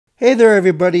Hey there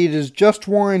everybody, it is Just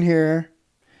Warren here,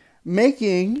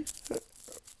 making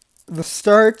the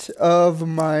start of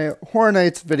my Horror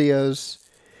Nights videos,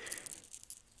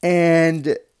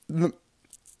 and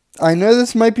I know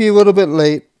this might be a little bit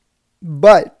late,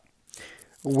 but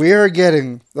we are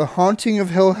getting The Haunting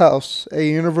of Hill House at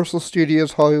Universal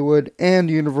Studios Hollywood and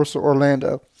Universal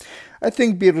Orlando. I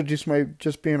think Beetlejuice might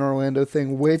just be an Orlando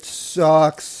thing, which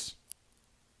sucks.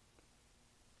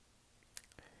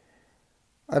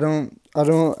 I don't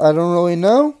really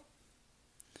know.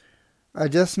 I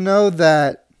just know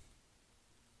that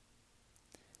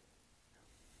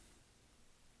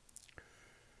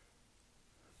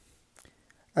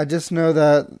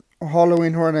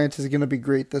Halloween Horror Nights is going to be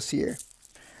great this year.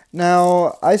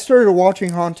 Now, I started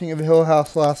watching Haunting of Hill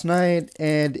House last night,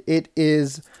 and it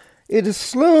is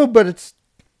slow, but it's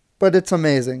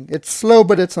amazing. It's slow,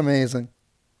 but it's amazing.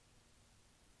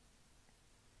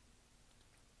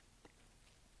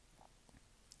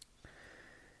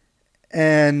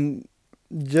 And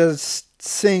just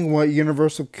seeing what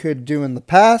Universal could do in the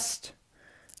past,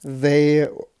 they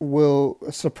will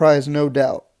surprise, no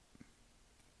doubt.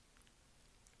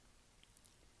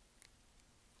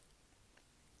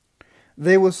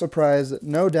 They will surprise,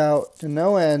 no doubt, to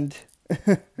no end.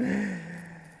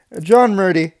 John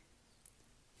Murdy,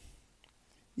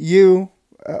 you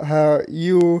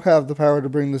have the power to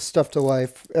bring this stuff to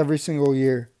life every single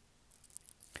year.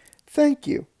 Thank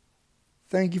you.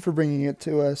 Thank you for bringing it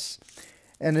to us.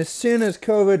 And as soon as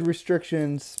COVID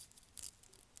restrictions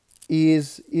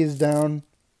ease down,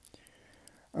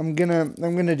 I'm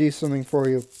gonna do something for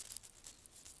you.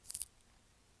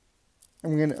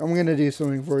 I'm gonna do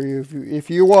something for you. If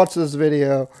you watch this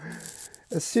video,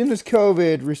 as soon as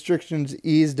COVID restrictions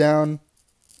ease down,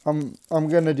 I'm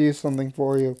gonna do something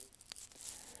for you.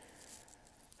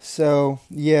 So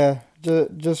yeah,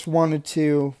 just wanted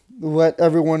to let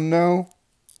everyone know.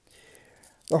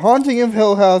 The Haunting of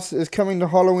Hill House is coming to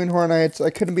Halloween Horror Nights. I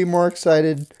couldn't be more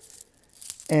excited.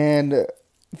 And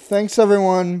thanks,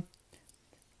 everyone.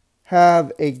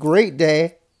 Have a great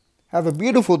day. Have a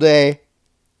beautiful day.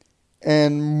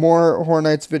 And more Horror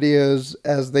Nights videos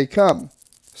as they come.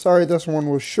 Sorry this one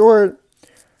was short.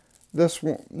 Next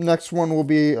one will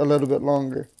be a little bit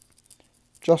longer.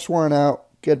 Just Warren out.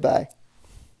 Goodbye.